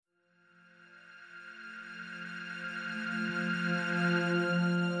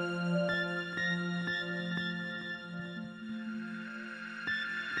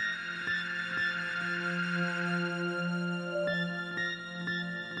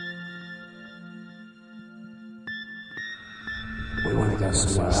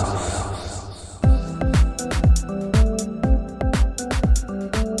as well.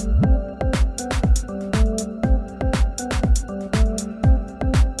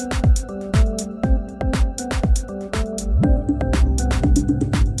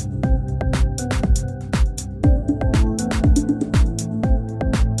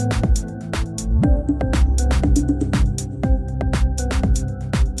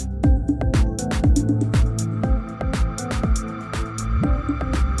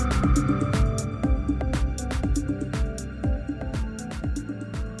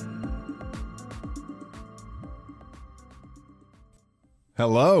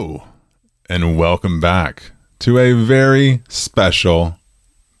 Hello, and welcome back to a very special,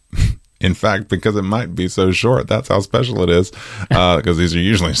 in fact, because it might be so short, that's how special it is, because these are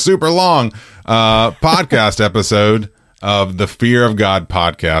usually super long, podcast episode of the Fear of God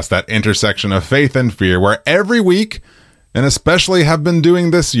podcast, that intersection of faith and fear, where every week, and especially have been doing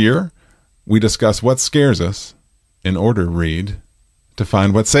this year, we discuss what scares us in order, Reed, to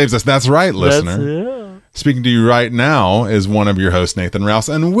find what saves us. That's right, listener. Speaking to you right now is one of your hosts, Nathan Rouse,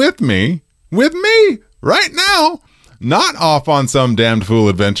 and with me right now, not off on some damned fool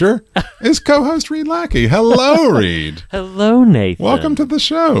adventure, is co-host Reed Lackey. Hello, Reed. Hello, Nathan. Welcome to the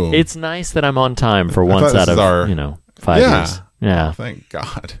show. It's nice that I'm on time for once out of 5 years. Yeah. Thank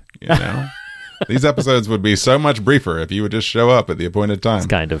God. These episodes would be so much briefer if you would just show up at the appointed time. It's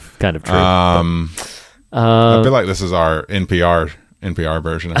kind of true. I feel like this is our NPR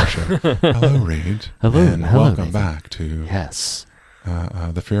version of the show. Hello, Reed. Hello, and welcome Nathan. back to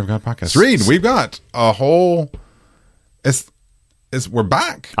the Fear of God podcast. Reed, we've got a whole. We're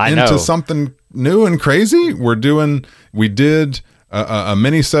back into something new and crazy. We did a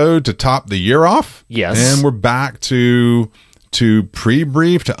mini-sode to top the year off. Yes, and we're back to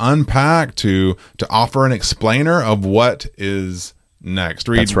pre-brief, to unpack, to offer an explainer of what is next.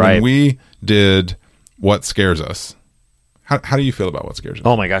 Reed, that's right. When we did What Scares Us. How do you feel about What Scares Us?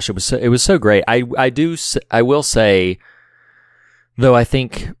 Oh my gosh, it was so great. I will say, though, I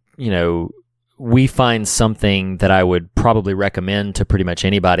think, we find something that I would probably recommend to pretty much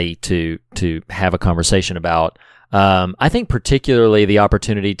anybody to have a conversation about. I think particularly the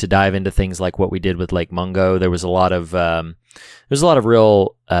opportunity to dive into things like what we did with Lake Mungo. There was a lot of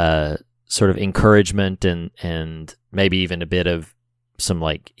real sort of encouragement and maybe even a bit of some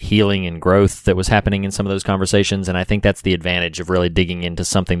like healing and growth that was happening in some of those conversations. And I think that's the advantage of really digging into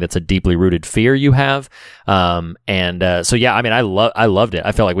something that's a deeply rooted fear you have. So yeah, I mean, I loved it.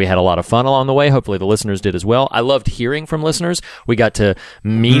 I felt like we had a lot of fun along the way. Hopefully the listeners did as well. I loved hearing from listeners. We got to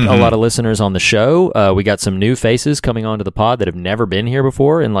meet a lot of listeners on the show. We got some new faces coming onto the pod that have never been here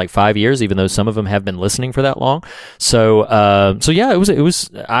before in like 5 years, even though some of them have been listening for that long. So yeah,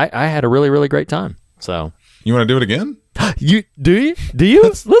 I had a really, really great time. So you want to do it again? Do you?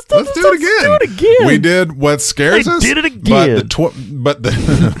 Let's do it again. We did What Scares Us. Did it again. But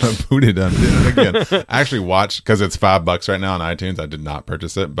the Booty Done did it again. I actually watched, because it's $5 right now on iTunes. I did not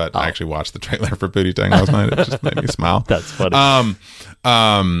purchase it, but I actually watched the trailer for Booty Tang last night. It just made me smile. That's funny.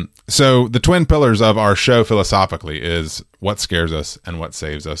 So the twin pillars of our show philosophically is what scares us and what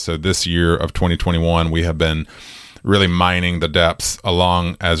saves us. So this year of 2021, we have been really mining the depths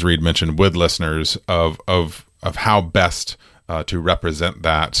along, as Reed mentioned, with listeners of how best to represent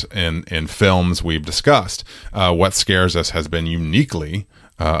that in films we've discussed. What Scares Us has been uniquely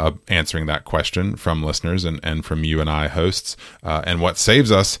answering that question from listeners and from you and I hosts. And What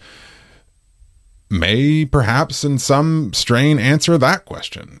Saves Us may perhaps in some strain answer that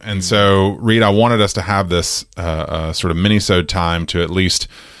question. And so, Reed, I wanted us to have this sort of mini-sode time to at least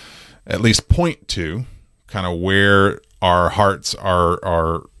point to kind of where our hearts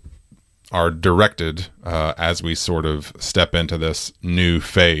are directed as we sort of step into this new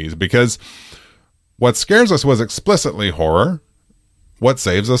phase. Because What Scares Us was explicitly horror. What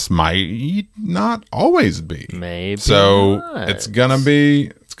Saves Us might not always be. Maybe so not. It's gonna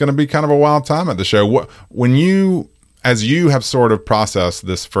be kind of a wild time at the show. As you have sort of processed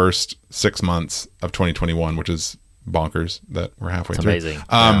this first 6 months of 2021, which is bonkers that we're halfway through. Amazing.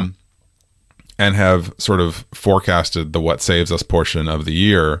 And have sort of forecasted the What Saves Us portion of the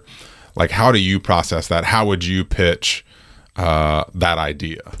year. Like, how do you process that? How would you pitch that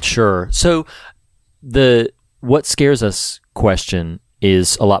idea? Sure. So the What Scares Us question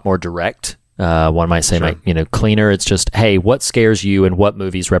is a lot more direct. One might say, Sure. cleaner. It's just, hey, what scares you and what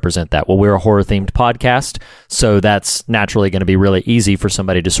movies represent that? Well, we're a horror-themed podcast, so that's naturally going to be really easy for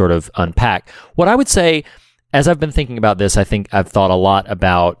somebody to sort of unpack. What I would say, as I've been thinking about this, I think I've thought a lot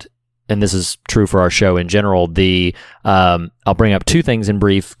about, and this is true for our show in general, I'll bring up two things in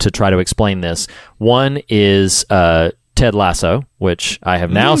brief to try to explain this. One is Ted Lasso, which I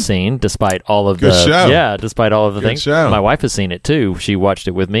have now seen, despite all of Good show. despite all of the things. Show. My wife has seen it too. She watched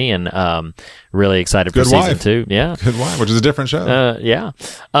it with me, and really excited for season 2. Yeah, Good Wife, which is a different show. yeah.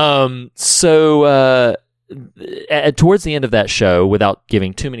 So towards the end of that show, without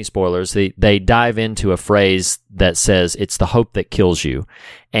giving too many spoilers, they dive into a phrase that says it's the hope that kills you,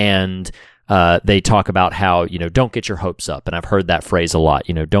 and they talk about how, don't get your hopes up. And I've heard that phrase a lot,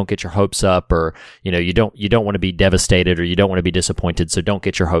 don't get your hopes up, or, you don't want to be devastated, or you don't want to be disappointed. So don't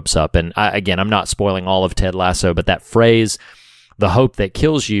get your hopes up. And I'm not spoiling all of Ted Lasso, but that phrase, the hope that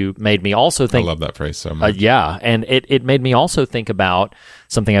kills you, made me also think. I love that phrase so much. Yeah. And it made me also think about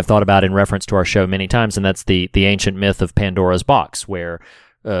something I've thought about in reference to our show many times. And that's the ancient myth of Pandora's box, where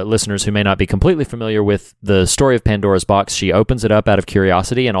listeners who may not be completely familiar with the story of Pandora's box, she opens it up out of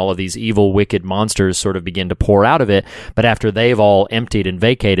curiosity, and all of these evil, wicked monsters sort of begin to pour out of it. But after they've all emptied and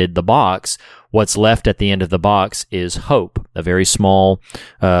vacated the box, what's left at the end of the box is hope, a very small,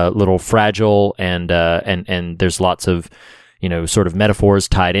 little fragile, and there's lots of, sort of metaphors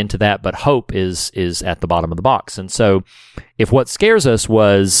tied into that, but hope is at the bottom of the box. And so if what scares us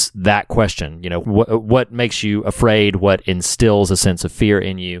was that question, what makes you afraid, what instills a sense of fear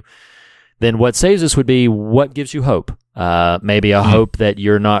in you, then what saves us would be what gives you hope. Maybe a hope that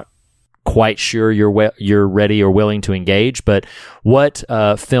you're not quite sure you're ready or willing to engage, but what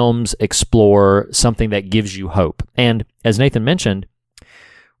films explore something that gives you hope. And as Nathan mentioned,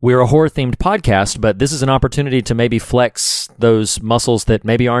 we're a horror-themed podcast, but this is an opportunity to maybe flex those muscles that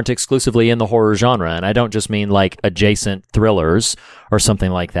maybe aren't exclusively in the horror genre. And I don't just mean like adjacent thrillers or something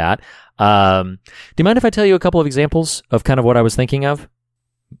like that. Do you mind if I tell you a couple of examples of kind of what I was thinking of?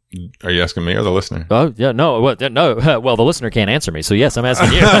 Are you asking me or the listener? Oh, yeah, no. Well, the listener can't answer me, so yes, I'm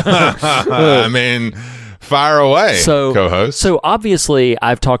asking you. I mean, fire away, co-host. So obviously,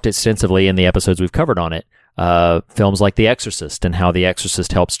 I've talked extensively in the episodes we've covered on it. Films like The Exorcist, and how The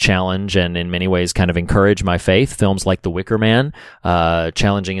Exorcist helps challenge and in many ways kind of encourage my faith. Films like The Wicker Man,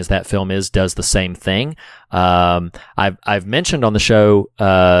 challenging as that film is, does the same thing. I've mentioned on the show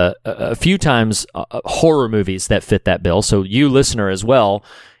a few times horror movies that fit that bill. So you listener as well,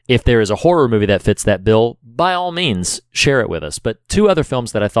 if there is a horror movie that fits that bill, by all means share it with us. But two other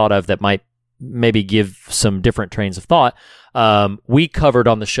films that I thought of that might maybe give some different trains of thought. We covered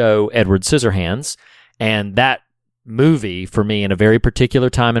on the show Edward Scissorhands. And that movie, for me, in a very particular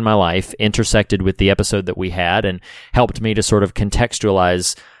time in my life, intersected with the episode that we had and helped me to sort of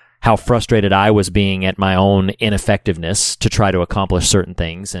contextualize how frustrated I was being at my own ineffectiveness to try to accomplish certain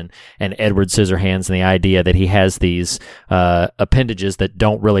things. And Edward Scissorhands and the idea that he has these appendages that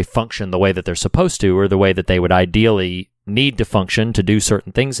don't really function the way that they're supposed to, or the way that they would ideally need to function to do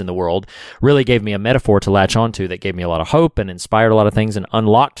certain things in the world, really gave me a metaphor to latch onto that gave me a lot of hope and inspired a lot of things and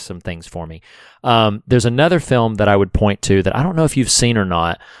unlocked some things for me. There's another film that I would point to that I don't know if you've seen or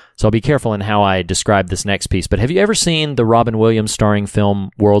not, so I'll be careful in how I describe this next piece, but have you ever seen the Robin Williams starring film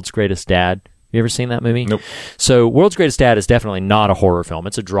World's Greatest Dad? You ever seen that movie? Nope. So World's Greatest Dad is definitely not a horror film.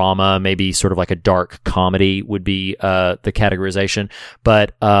 It's a drama, maybe sort of like a dark comedy would be the categorization.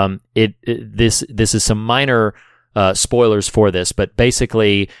 But this is some minor spoilers for this, but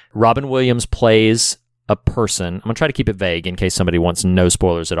basically Robin Williams plays a person. I'm going to try to keep it vague in case somebody wants no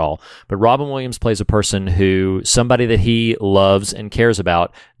spoilers at all. But Robin Williams plays a person who somebody that he loves and cares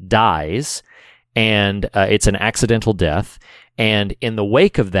about dies, and it's an accidental death. And in the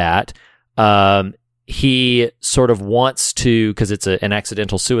wake of that, he sort of wants to, because it's an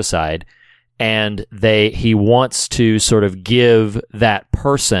accidental suicide, and he wants to sort of give that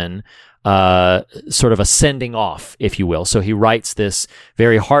person sort of a sending off, if you will. So he writes this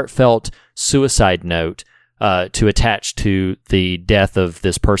very heartfelt suicide note to attach to the death of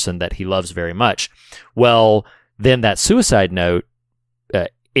this person that he loves very much. Well, then that suicide note,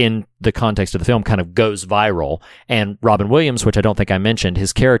 in the context of the film, kind of goes viral. And Robin Williams, which I don't think I mentioned,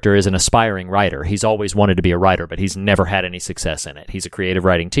 his character is an aspiring writer. He's always wanted to be a writer, but he's never had any success in it. He's a creative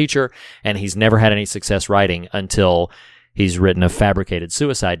writing teacher, and he's never had any success writing until he's written a fabricated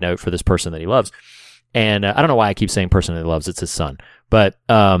suicide note for this person that he loves. And I don't know why I keep saying person that he loves. It's his son. But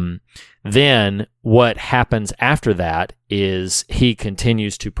then what happens after that is he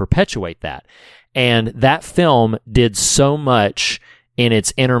continues to perpetuate that. And that film did so much in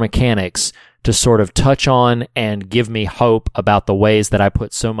its inner mechanics to sort of touch on and give me hope about the ways that I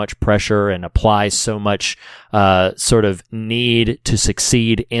put so much pressure and apply so much sort of need to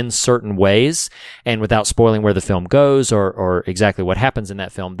succeed in certain ways. And without spoiling where the film goes or exactly what happens in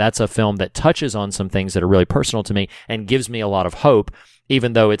that film, that's a film that touches on some things that are really personal to me and gives me a lot of hope,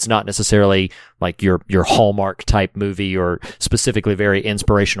 even though it's not necessarily like your Hallmark type movie or specifically very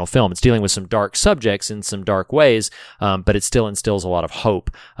inspirational film. It's dealing with some dark subjects in some dark ways, but it still instills a lot of hope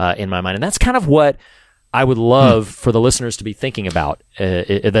in my mind. And that's kind of what I would love for the listeners to be thinking about,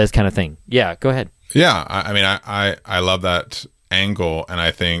 that kind of thing. Yeah, go ahead. Yeah, I mean, I love that angle, and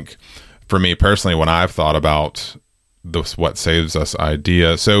I think for me personally, when I've thought about this "what saves us"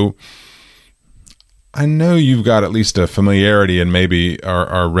 idea, so I know you've got at least a familiarity and maybe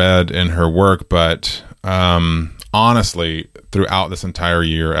are read in her work, but honestly, throughout this entire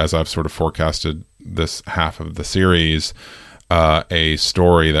year, as I've sort of forecasted this half of the series, a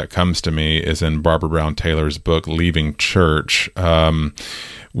story that comes to me is in Barbara Brown Taylor's book Leaving Church,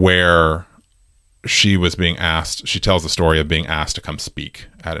 where she was being asked, she tells the story of being asked to come speak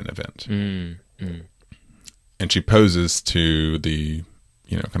at an event. And she poses to the,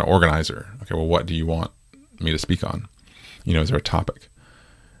 kind of organizer, okay, well, what do you want me to speak on? Is there a topic?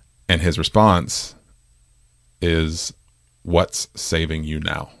 And his response is, what's saving you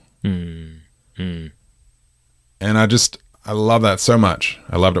now? And I love that so much.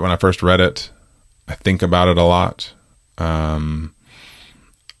 I loved it when I first read it. I think about it a lot.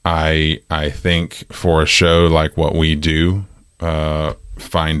 I think for a show like what we do,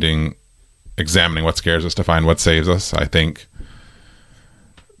 examining what scares us to find what saves us, I think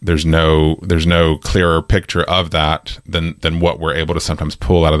there's no clearer picture of that than what we're able to sometimes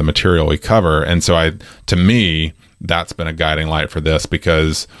pull out of the material we cover. And so to me, that's been a guiding light for this,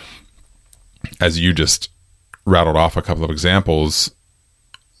 because as you just rattled off a couple of examples,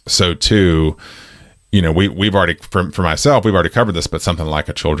 so too, we've already, for myself, we've already covered this, but something like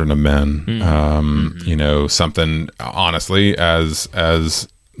A Children of Men, something, honestly, as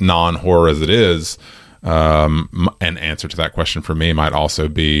non-horror as it is, an answer to that question for me might also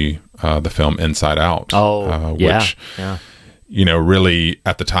be the film Inside Out. Which, really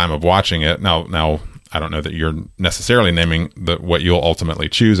at the time of watching it, now I don't know that you're necessarily naming what you'll ultimately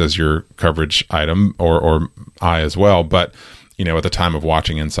choose as your coverage item, or I as well, but at the time of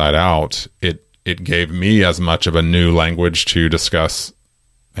watching Inside Out, it gave me as much of a new language to discuss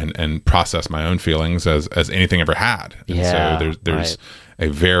and process my own feelings as anything ever had. And so there's a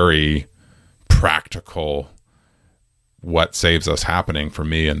very practical what saves us happening for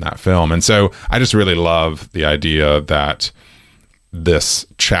me in that film. And so I just really love the idea that this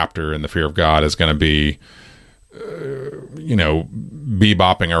chapter in The Fear of God is going to be,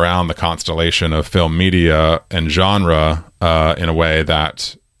 bebopping around the constellation of film media and genre in a way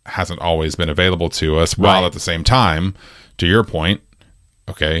that hasn't always been available to us, while at the same time, to your point,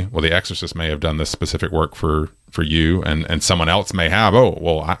 okay, well, The Exorcist may have done this specific work for you, and someone else may have,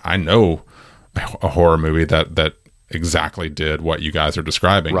 I know a horror movie that exactly did what you guys are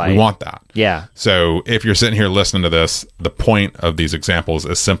describing. We want that. Yeah. So if you're sitting here listening to this, the point of these examples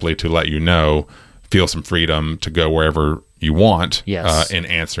is simply to let you know, feel some freedom to go wherever you want in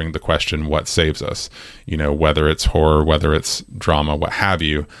answering the question, what saves us? Whether it's horror, whether it's drama, what have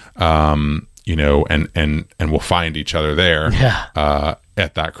you, and we'll find each other there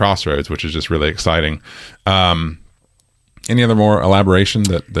at that crossroads, which is just really exciting. Any other more elaboration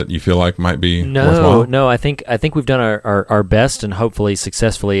that you feel like might be worthwhile? No, I think we've done our best, and hopefully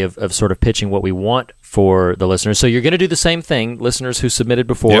successfully, of sort of pitching what we want for the listeners. So you're going to do the same thing, listeners who submitted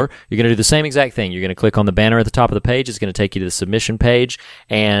before. Yep. You're going to do the same exact thing. You're going to click on the banner at the top of the page. It's going to take you to the submission page,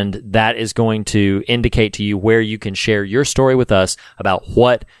 and that is going to indicate to you where you can share your story with us about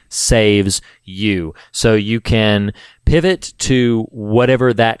what saves you. So you can pivot to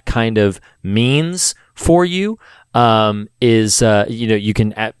whatever that kind of means for you. You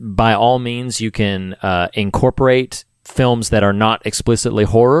can, by all means, you can incorporate films that are not explicitly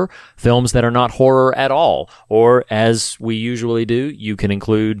horror, films that are not horror at all, or as we usually do, you can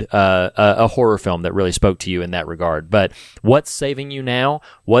include a horror film that really spoke to you in that regard. But what's saving you now?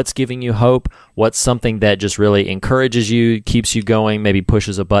 What's giving you hope? What's something that just really encourages you, keeps you going, maybe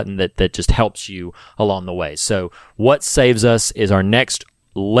pushes a button that just helps you along the way? So what saves us is our next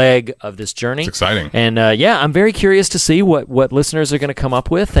leg of this journey. It's exciting. And I'm very curious to see what listeners are going to come up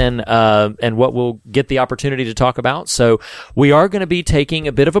with and what we'll get the opportunity to talk about. So we are going to be taking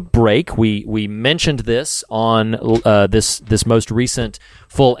a bit of a break. We mentioned this on this most recent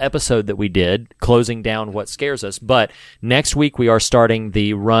full episode that we did, closing down what scares us. But next week we are starting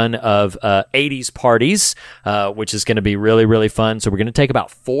the run of 80s parties, which is going to be really, really fun. So we're going to take about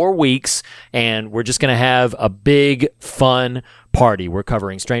 4 weeks, and we're just going to have a big, fun party. We're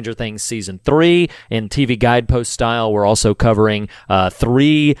covering Stranger Things Season 3 in TV guidepost style. We're also covering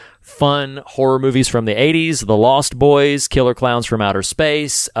 3 fun horror movies from the 80s, The Lost Boys, Killer Clowns from Outer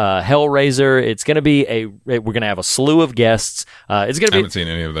Space, Hellraiser. It's going to be we're going to have a slew of guests. It's going to be, I haven't seen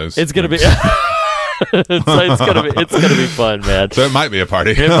any of those. It's going to be... it's gonna be fun, man. So it might be a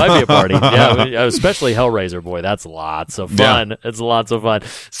party. It might be a party. Yeah, especially Hellraiser, boy. That's lots of fun. Yeah. It's lots of fun.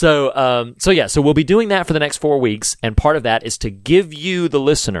 So we'll be doing that for the next 4 weeks, and part of that is to give you, the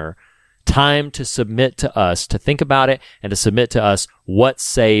listener, time to submit to us, to think about it, and to submit to us what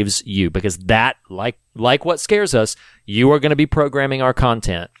saves you, because that, like what scares us, you are going to be programming our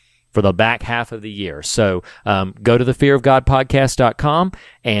content for the back half of the year. So go to thefearofgodpodcast.com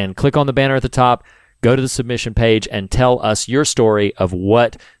and click on the banner at the top. Go to the submission page and tell us your story of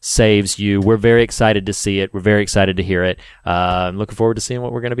what saves you. We're very excited to see it. We're very excited to hear it. I'm looking forward to seeing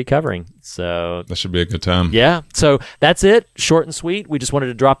what we're going to be covering. So that should be a good time. Yeah. So that's it. Short and sweet. We just wanted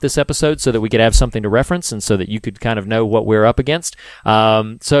to drop this episode so that we could have something to reference and so that you could kind of know what we're up against.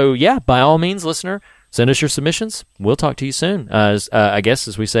 So yeah, by all means, listener, send us your submissions. We'll talk to you soon. I guess,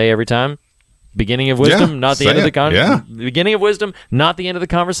 as we say every time, beginning of wisdom, not the end of the beginning of wisdom, not the end of the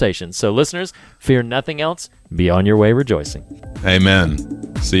conversation. So, listeners, fear nothing else. Be on your way rejoicing.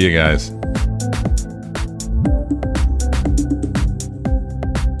 Amen. See you guys.